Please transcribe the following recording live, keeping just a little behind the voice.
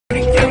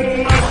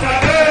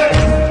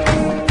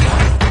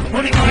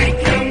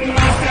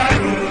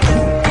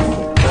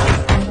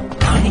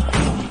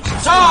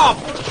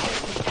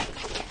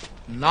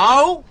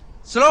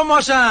Slow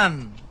motion.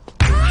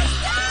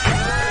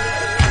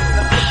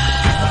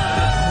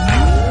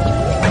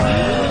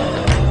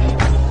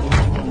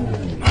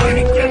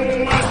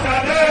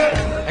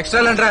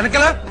 Excellent రా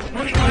వెనకల.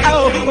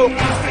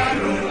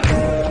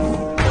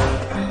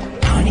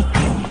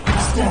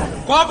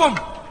 కోపం,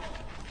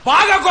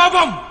 బాగా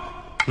కోపం.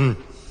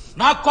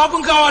 నాకు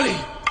కోపం కావాలి,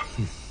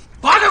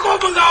 బాగా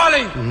కోపం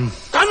కావాలి,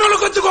 కన్నుల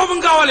కొద్ది కోపం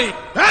కావాలి.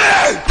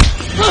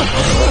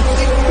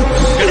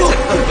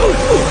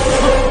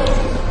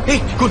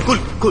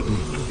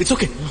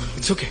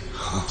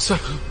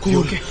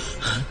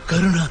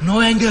 కరుణ, నో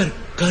యాంగర్.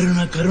 కరుణ,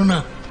 కరుణ,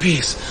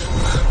 పీస్,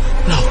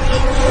 లవ్.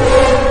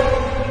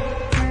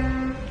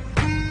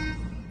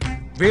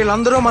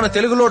 వీళ్ళందరూ మన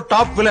తెలుగులో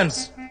టాప్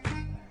విలన్స్.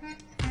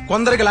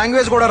 కొందరికి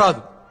లాంగ్వేజ్ కూడా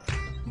రాదు,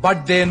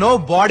 but they know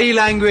body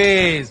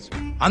language,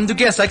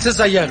 అందుకే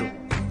సక్సెస్ అయ్యారు.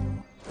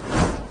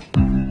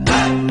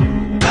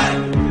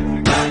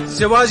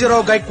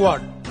 శివాజీరావు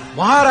గైక్వాడ్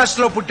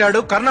మహారాష్ట్రలో పుట్టాడు,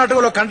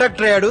 కర్ణాటకలో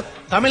కండక్టర్ అయ్యాడు,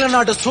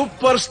 తమిళనాడు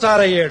సూపర్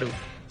స్టార్ అయ్యాడు.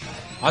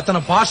 అతను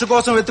భాష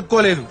కోసం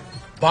వెతుక్కోలేదు,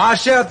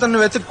 భాషే అతన్ని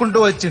వెతుక్కుంటూ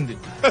వచ్చింది.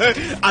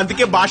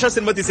 అందుకే భాషా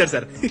సినిమా తీశారు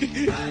sir.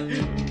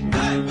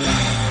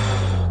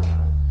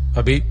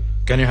 Abhi,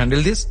 can you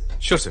handle this?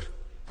 Sure sir.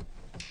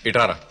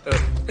 ఇటారా.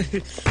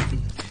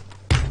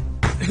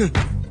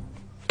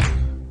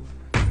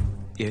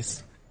 Yes.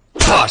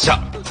 భాష,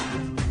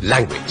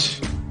 లాంగ్వేజ్.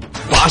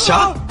 భాష,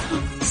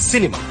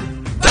 సినిమా.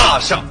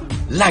 భాష,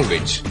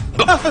 లాంగ్వేజ్.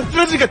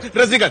 రజనీకాంత్,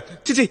 రజనీకాంత్,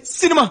 చిచి,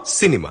 సినిమా.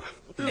 సినిమా.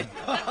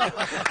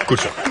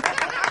 కూర్చో.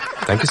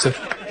 Thank you sir.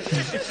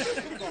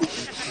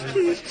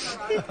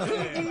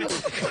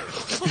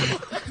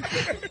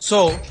 So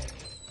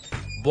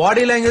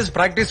body language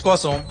practice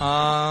కోసం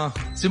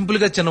సింపుల్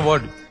గా చిన్న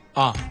word,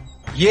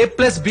 A+B²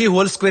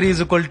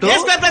 is equal to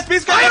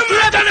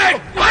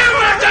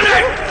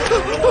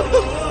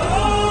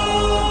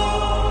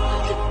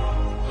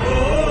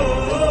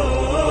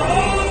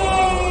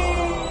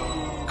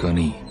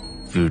కానీ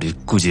వీడు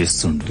ఎక్కువ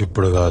చేస్తుండు.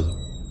 ఇప్పుడు కాదు.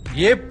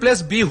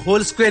 A+B²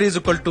 is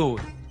equal to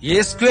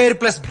A²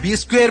 + B²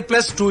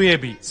 +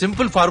 2AB.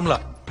 Simple formula,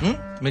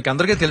 మీకు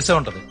అందరికీ తెలిసే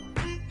ఉంటది.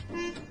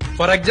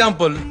 For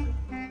example,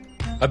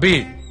 Abhi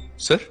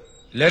sir,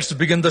 let's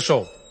begin the show.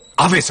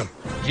 ఆవేశం.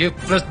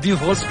 A+B²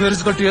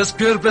 is equal to A²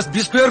 + B²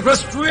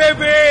 +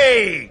 2AB.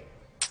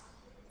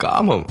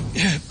 కామం.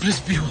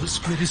 A+B²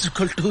 is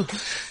equal to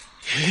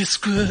A²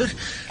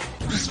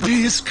 +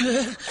 B²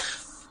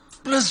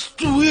 +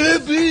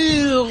 2AB.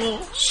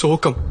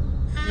 శోకం.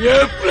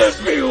 A+B²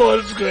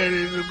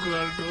 is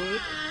equal to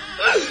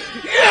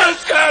A²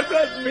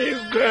 + B²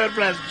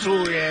 +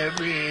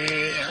 2AB.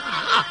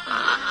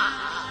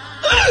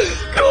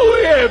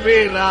 2AB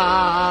రా.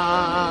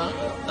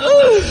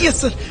 Yes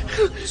sir.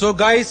 So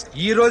guys,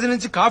 ఈ రోజు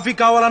నుంచి coffee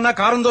కావాలన్నా,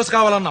 కారం దోశ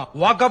కావాలన్నా,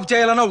 వాకప్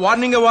చేయాలన్నా,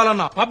 వార్నింగ్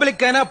ఇవ్వాలన్నా,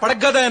 పబ్లిక్ అయినా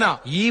పడగదైనా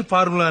ఈ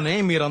ఫార్ములానే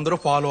మీరందరూ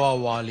ఫాలో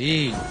అవ్వాలి.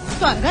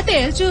 త్వరగా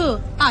తేల్చు,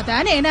 అదా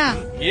నేనా?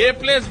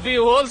 A+B²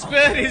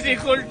 is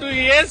equal to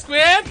A²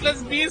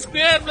 + B²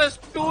 +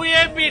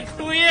 2AB.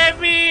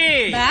 2AB.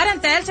 బేరం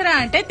తేల్చరా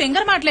అంటే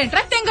తింగర్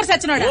మాటలేంట్రా, తింగర్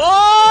సచ్చినోడా.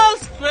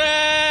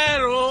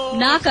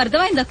 నాకు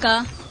అర్థమైందక్క.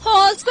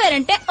 హోల్ స్క్వేర్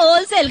అంటే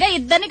హోల్సేల్ గా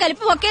ఇద్దరిని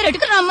కలిపి ఒకే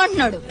రేటుకు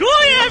రమ్మంటున్నాడు.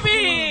 2AB.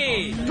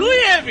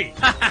 2AB.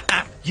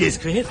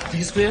 A² B²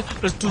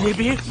 +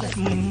 2AB.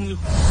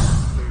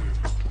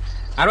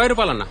 60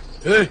 రూపాయలన్నా.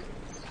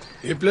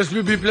 A+B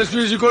B+B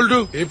is equal to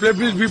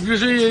A+B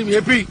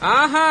B+AB.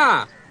 ఆహా,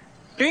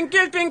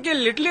 twinkle twinkle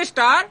little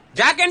star,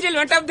 Jack and జిల్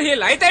వెంట్ ఆఫ్ ది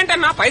హిల్. అయితే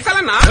ఏంటన్నా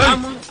పైసలన్నా?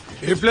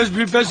 A+B+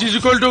 is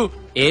equal to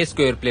A²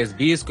 +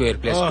 B² +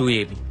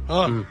 2AB.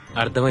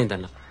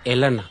 అర్థమైందన్నా,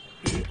 ఎల్లన్నా.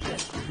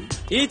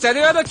 ఈ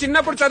చదివేదో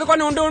చిన్నప్పుడు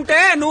చదువుకొని ఉంటే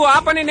నువ్వు ఆ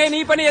పని నేను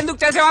ఈ పని ఎందుకు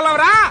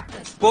చేసేవాళ్ళవరా?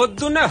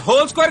 పొద్దున్న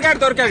హోల్ స్కోర్ గారు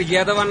దొరికాడు.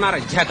 ఎదవన్నారా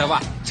ఎదవా.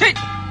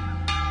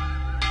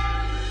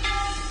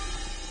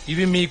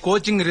 ఇవి మీ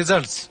కోచింగ్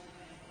రిజల్ట్స్.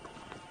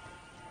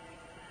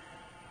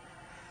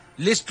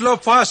 లిస్ట్ లో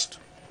ఫస్ట్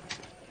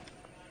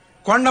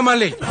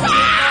కొండమల్లి,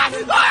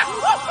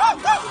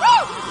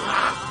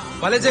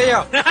 బలిజయ్య,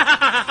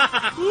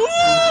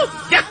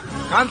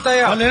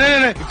 కాంతయ్య,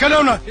 ఇక్కడే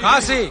ఉన్నా,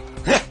 కాశీ,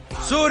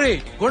 సూరి,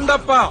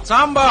 గుండప్ప,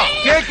 సాంబా,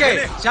 కేకే,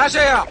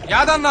 శాషయ్య,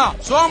 యాదన్న,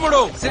 సోముడు,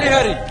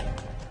 శ్రీహరి.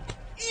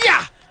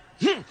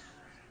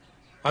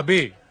 అభి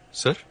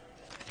సార్,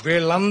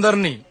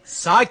 వీళ్ళందరినీ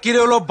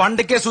సాకిరేలో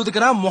బండకే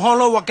సూదికినా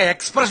మొహంలో ఒక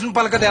ఎక్స్ప్రెషన్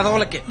పలకది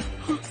ఎదవలకి.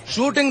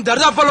 షూటింగ్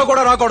దర్దాపల్లో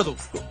కూడా రాకూడదు.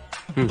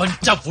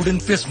 Bunch of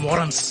wooden face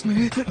మోరన్స్.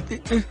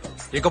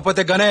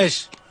 ఇకపోతే గణేష్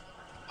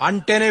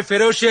అంటేనే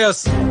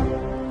ferocious.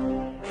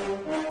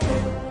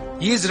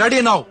 Is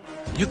ready now,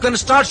 you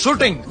can start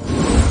shooting.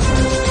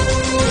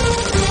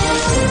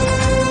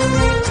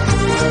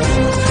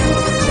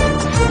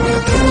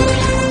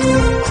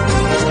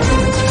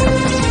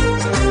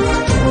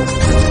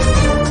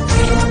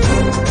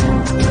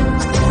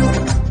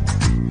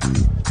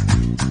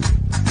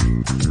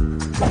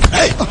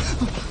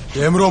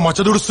 ఏం రో మచ్చ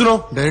దుడుస్తున్నావు?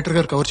 డైరెక్టర్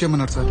గారు కవర్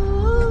చేయమన్నారు సార్.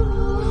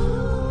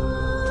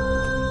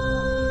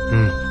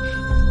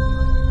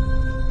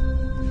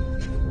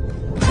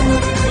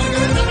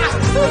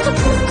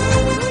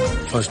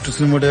 ఫస్ట్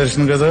సినిమా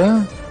డైరెక్షన్ కదా,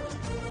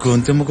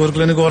 గొంతెమ్మ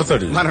కోరికలని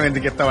కోరతాడు. మనం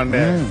ఎందుకు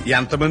ఇస్తామండి?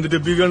 ఎంతమంది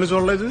డబ్బీగాళ్ళు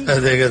చూడలేదు.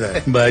 అదే కదా,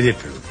 బాగా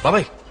చెప్పాడు.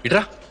 బాబాయ్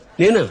ఇట్రా.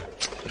 నేనా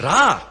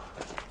రా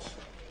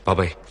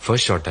బాబాయ్,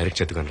 ఫస్ట్ షాట్ డైరెక్ట్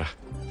చేద్దుగాను రా.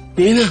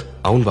 నేనా?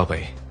 అవును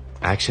బాబాయ్,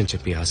 యాక్షన్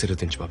చెప్పి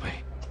ఆశీర్వదించు బాబాయ్.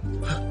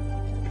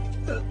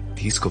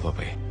 తీసుకో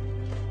బాబాయ్.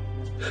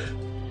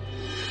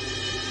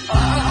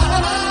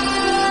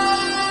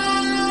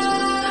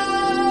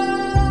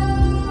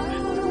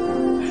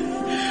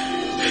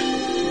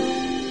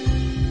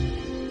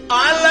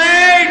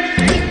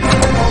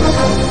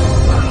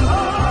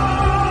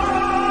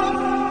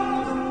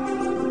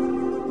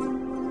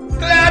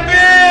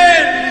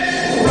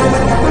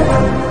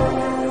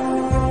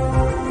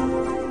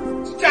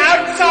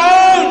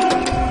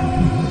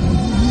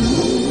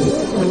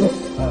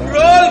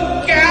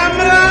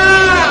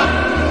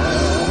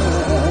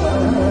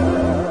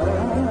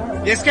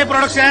 ఎస్కే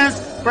ప్రొడక్షన్స్,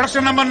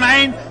 ప్రొడక్షన్ నంబర్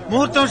 9,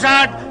 ముహూర్తం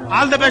shot.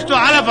 All the best to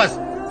all of us.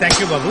 Thank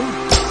you బాబు.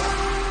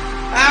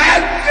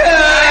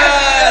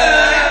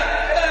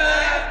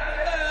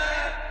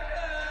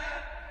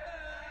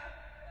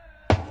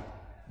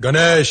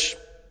 గణేష్,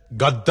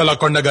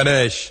 గద్దలకొండ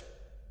గణేష్,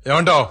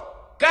 ఏమంటావు?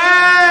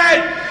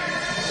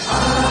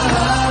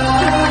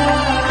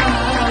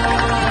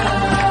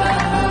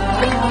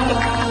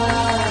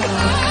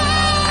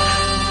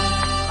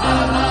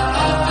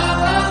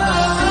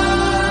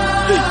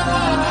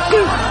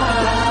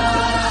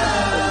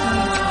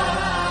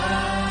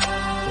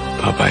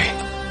 బాబాయ్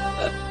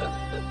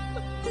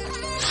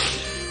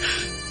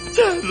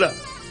చాలా,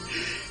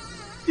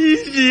 ఈ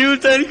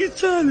జీవితానికి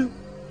చాలు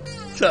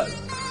చాలు.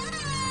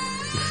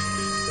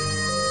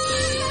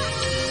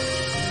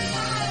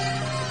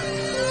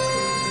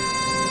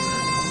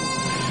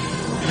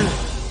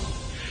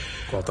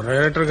 కొత్త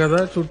డైరెక్టర్ కదా,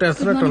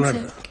 చుట్టేస్తున్నట్టు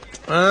ఉన్నాడు.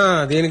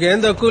 దీనికి ఏం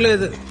తక్కువ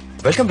లేదు.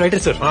 Welcome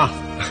writer sir.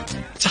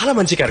 చాలా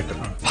మంచి క్యారెక్టర్,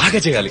 బాగా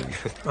చేయాలి.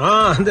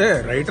 అదే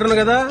రైటర్ను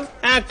కదా,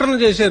 యాక్టర్ను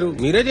చేశారు,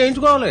 మీరే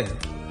చేయించుకోవాలి.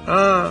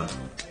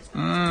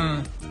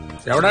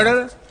 ఎవడాడా?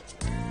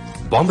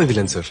 Bombay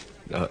villain sir,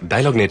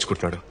 dialogue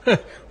నేర్చుకుంటున్నాడు.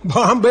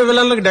 Bombay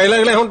విలన్లకు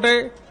డైలాగులే ఉంటాయి.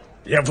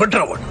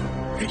 ఎవడ్రా వాడు?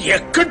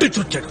 ఎక్కడి నుంచి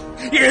వచ్చాడు?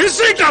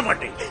 ఏసైట్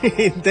రావండి.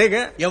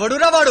 ఇంతేగా. ఎవడు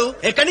రావాడు?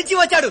 ఎక్కడి నుంచి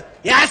వచ్చాడు?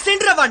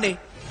 యాక్సిడెంట్ రావండి.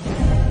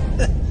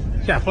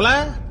 చెప్పలా?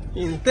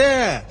 ఇంతే,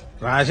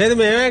 రాసేది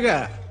మేమేగా.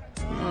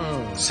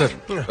 సార్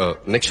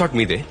నెక్స్ట్ షాట్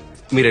మీదే,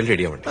 మీరు వెళ్ళి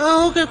రెడీ అవ్వండి.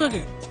 Okay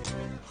okay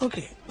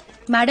okay.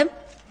 Madam,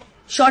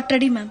 short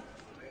ready ma'am.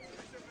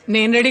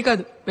 నేను రెడీ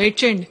కాదు, వెయిట్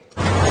చేయండి.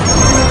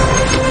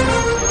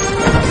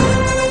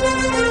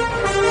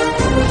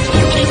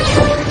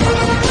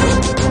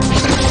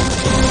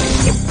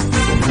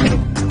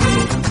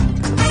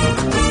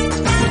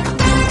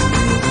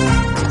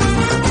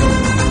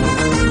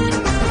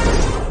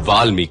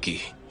 వాల్మీకి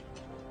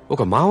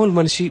ఒక మామూలు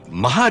మనిషి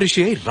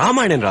మహర్షి అయి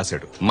రామాయణం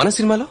రాశాడు. మన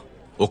సినిమాలో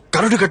ఒక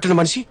కరుడు కట్టిన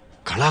మనిషి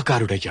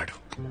కళాకారుడయ్యాడు.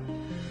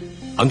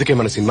 అందుకే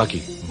మన సినిమాకి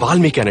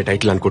వాల్మీకి అనే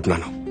టైటిల్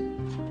అనుకుంటున్నాను.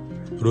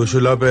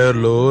 ఋషుల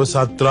పేర్లు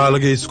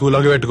సత్రాలకి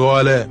స్కూళ్ళకి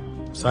పెట్టుకోవాలి,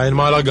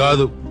 సినిమాలకు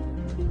కాదు.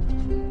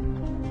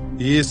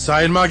 ఈ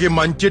సినిమాకి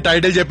మంచి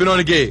టైటిల్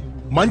చెప్పినోనికి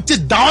మంచి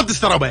దావత్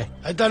ఇస్తారా బాయ్?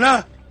 అయితేనా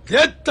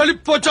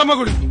తలిపోచమ్మ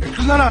గుడి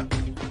ఎట్లుందానా?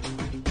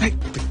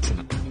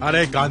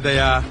 అరే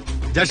కాంతయ్య,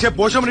 జర్సే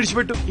పోషమ్మ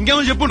నిడిచిపెట్టు,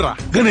 ఇంకేమో చెప్పుండ్రా.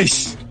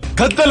 Ganesh,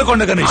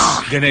 Gaddalakonda Ganesh.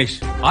 Ganesh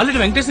already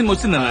Venkatesh cinema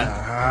వచ్చిందన్నా.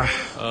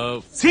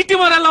 City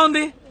మార్ ఎలా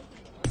ఉంది?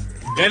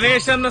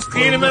 గణేష్ అన్న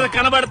స్క్రీన్ మీద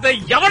కనబడితే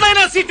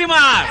ఎవడైనా సిటీ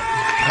మార్.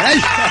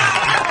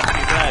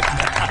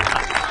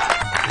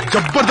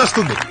 జబర్దస్త్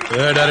ఉంది.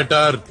 ఏ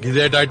డైరెక్టర్,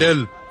 ఇదే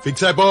టైటిల్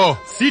ఫిక్స్ అయిపో.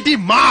 సిటీ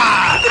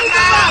మార్.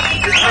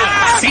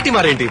 సిటీ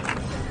మారేంటి,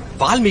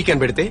 వాల్మీకి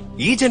అని పెడితే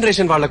ఈ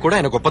జనరేషన్ వాళ్ళకు కూడా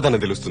ఆయన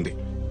గొప్పదనం తెలుస్తుంది.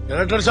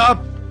 డైరెక్టర్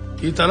సాబ్,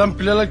 ఈ తరం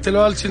పిల్లలకు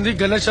తెలియాల్సింది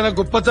గణేష్ అన్న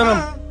గొప్పతనం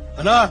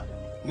అనా.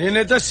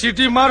 నేనైతే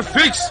సిటీ మార్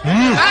ఫిక్స్. సిటీ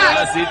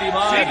మార్, సిటీ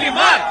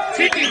మార్,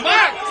 సిటీ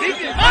మార్,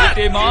 సిటీ మార్,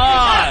 సిటీ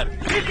మార్,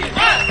 సిటీ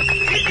మార్,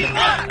 సిటీ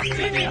మార్,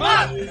 సిటీ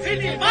మార్,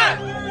 సిటీ మార్,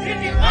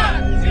 సిటీ మార్,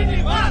 సిటీ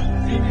మార్,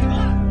 సిటీ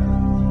మార్.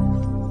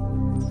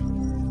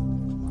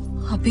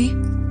 అభి,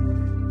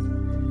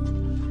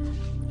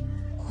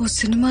 ఓ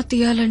సినిమా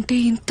తీయాలంటే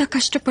ఇంత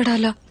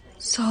కష్టపడాలా?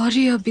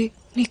 సారీ అభి,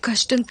 నీ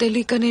కష్టం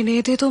తెలియక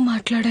నేనేదేదో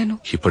మాట్లాడాను.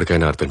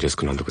 ఇప్పటికైనా అర్థం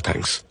చేసుకున్నందుకు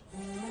థ్యాంక్స్.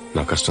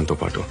 నా కష్టంతో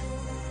పాటు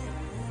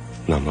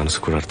నా మనసు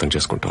కూడా అర్థం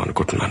చేసుకుంటాం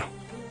అనుకుంటున్నాను.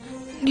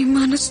 నీ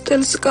మనసు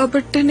తెలుసు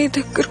కాబట్టే నీ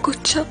దగ్గరకు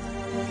వచ్చా.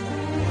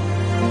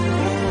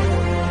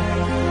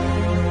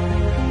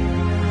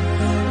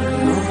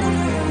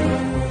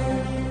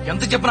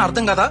 ఎంత చెప్పినా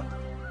అర్థం కదా,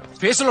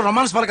 ఫేస్ లో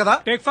రొమాన్స్ పల కదా.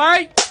 టేక్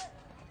 5.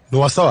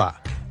 నువ్వు వస్తావా?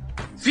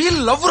 ఫీల్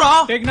లవ్ రా.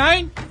 టేక్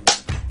 9.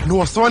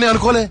 నువ్వు వస్తావని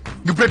అనుకోలే,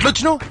 ఇప్పుడు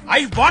ఎట్లొచ్చినావు?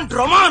 I want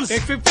romance.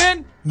 టేక్ 15.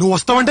 నువ్వు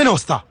వస్తావంటేనే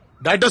వస్తా.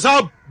 డైరెక్టర్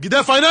సాబ్,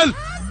 ఇదే final.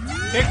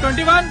 Take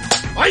 21.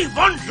 I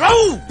want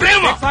love,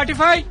 Prema. Take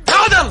 45.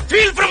 Kadhal,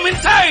 feel from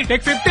inside.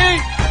 Take 50.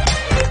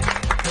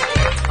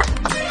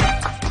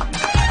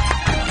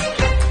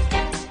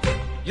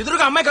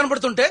 ఎదురుగా అమ్మాయి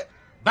కనబడుతుంటే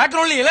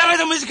బ్యాక్గ్రౌండ్ లో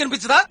ఇళయరాజా మ్యూజిక్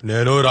కనిపించదా?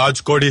 నేను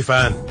రాజ్కోటి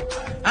ఫ్యాన్.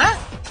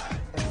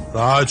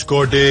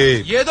 రాజ్కోటి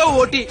ఏదో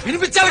ఓటి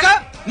వినిపించాలిగా.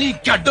 నీ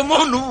గడ్డమో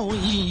నువ్వు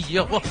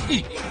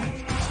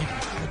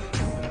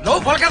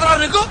నువ్వు పలకదరా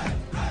నీకు.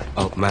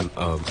 Ma'am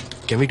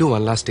can we do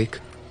one last take?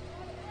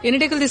 ఎన్ని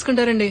టేకులు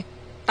తీసుకుంటారండి?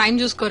 టైం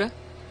చూసుకోరా.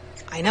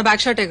 అయినా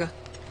బ్యాక్ షాటేగా.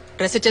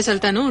 డ్రెస్ ఇచ్చేసి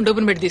వెళ్తాను,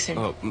 డబ్బును పెట్టి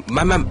తీసేయండి.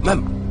 మ్యామ్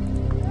మ్యామ్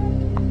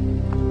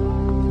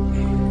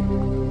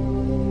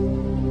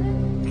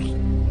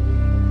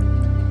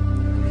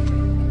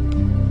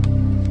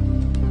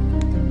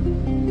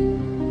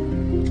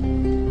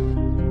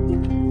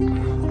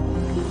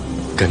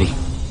కానీ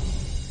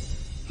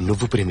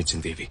నువ్వు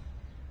ప్రేమించిందేవి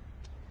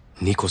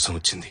నీకోసం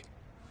వచ్చింది,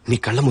 నీ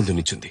కళ్ళ ముందు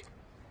నిచ్చుంది.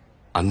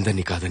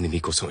 అందరినీ కాదని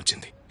నీకోసం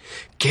వచ్చింది,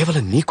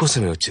 కేవలం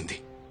నీకోసమే వచ్చింది.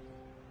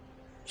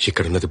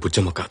 ఇక్కడున్నది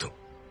బుజ్జమ్మ కాదు,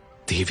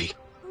 దేవి.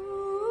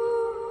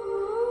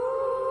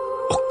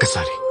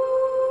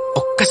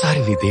 ఒక్కసారి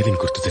నీ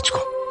దేవిని గుర్తు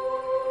తెచ్చుకో.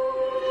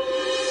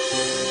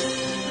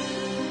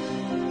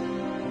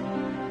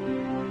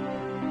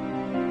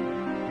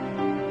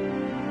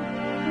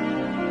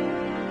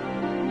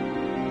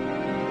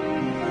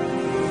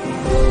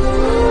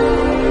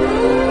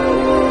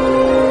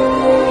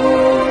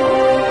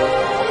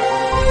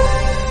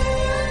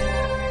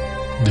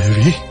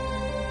 దేవి,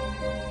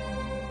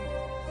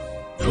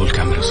 రోల్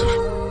కెమెరా సార్.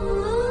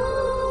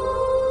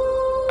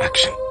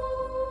 యాక్షన్.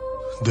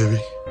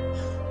 దేవి,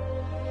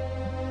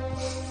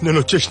 నేను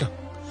వచ్చేసిన.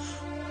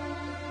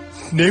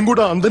 నేను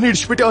కూడా అందరినీ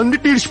ఇడిచిపెట్టి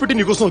అన్నిటిని ఇడిచిపెట్టి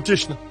నీకోసం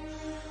వచ్చేసిన.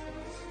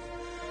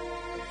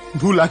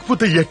 నువ్వు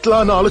లేకపోతే ఎట్లా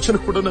అన్న ఆలోచన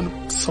కూడా నన్ను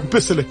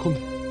చంపేస్తే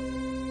లెక్కుంది.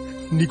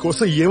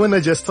 నీకోసం ఏమైనా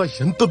చేస్తా,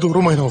 ఎంత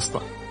దూరమైనా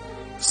వస్తా.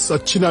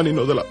 సచ్చినా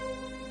నేను వదల,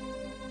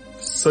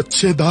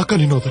 సచ్చేదాకా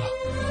నేను వదల.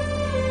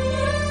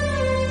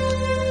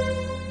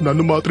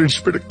 నన్ను మాత్రం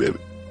ఇడిచిపెట్టకదేవి,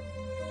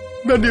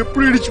 నన్ను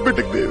ఎప్పుడు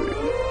ఇడిచిపెట్టకదేవి,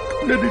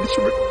 నన్ను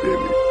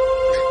ఇడిచిపెట్టదేవి.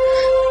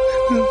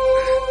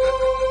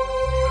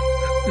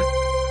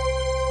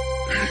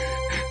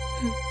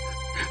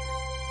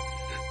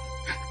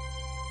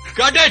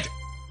 Got it!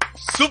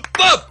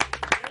 Superb!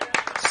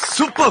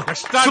 Superb!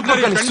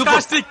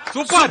 Fantastic!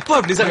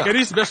 Superb! నిజంగా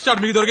బెస్ట్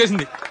షాట్ మీకు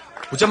దొరికేసింది.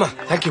 ఉచ్చమ్మా,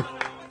 thank you.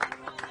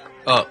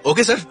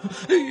 Okay sir.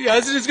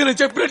 As it is గా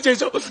చెప్పినట్టు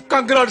చేసావు.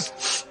 కంగ్రాట్స్.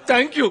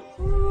 Thank you.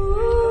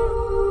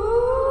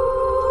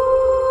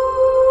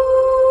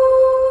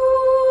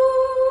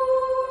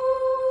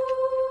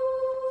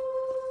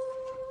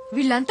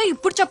 వీళ్ళంతా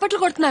ఇప్పుడు చప్పట్లు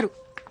కొడుతున్నారు.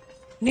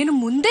 నేను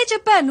ముందే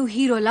చెప్పా నువ్వు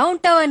హీరోలా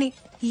ఉంటావని.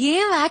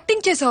 ఏం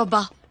యాక్టింగ్ చేసావు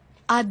అబ్బా.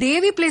 ఆ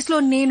దేవి ప్లేస్ లో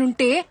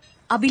నేనుంటే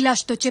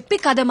అభిలాష్ తో చెప్పి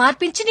కథ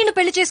మార్పించి నిన్ను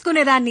పెళ్లి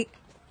చేసుకునేదాన్ని.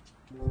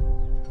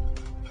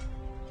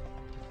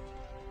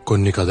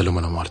 కొన్ని కథలు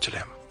మనం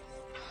మార్చలేం.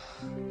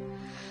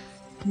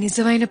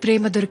 నిజమైన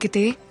ప్రేమ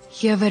దొరికితే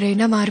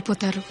ఎవరైనా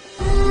మారిపోతారు.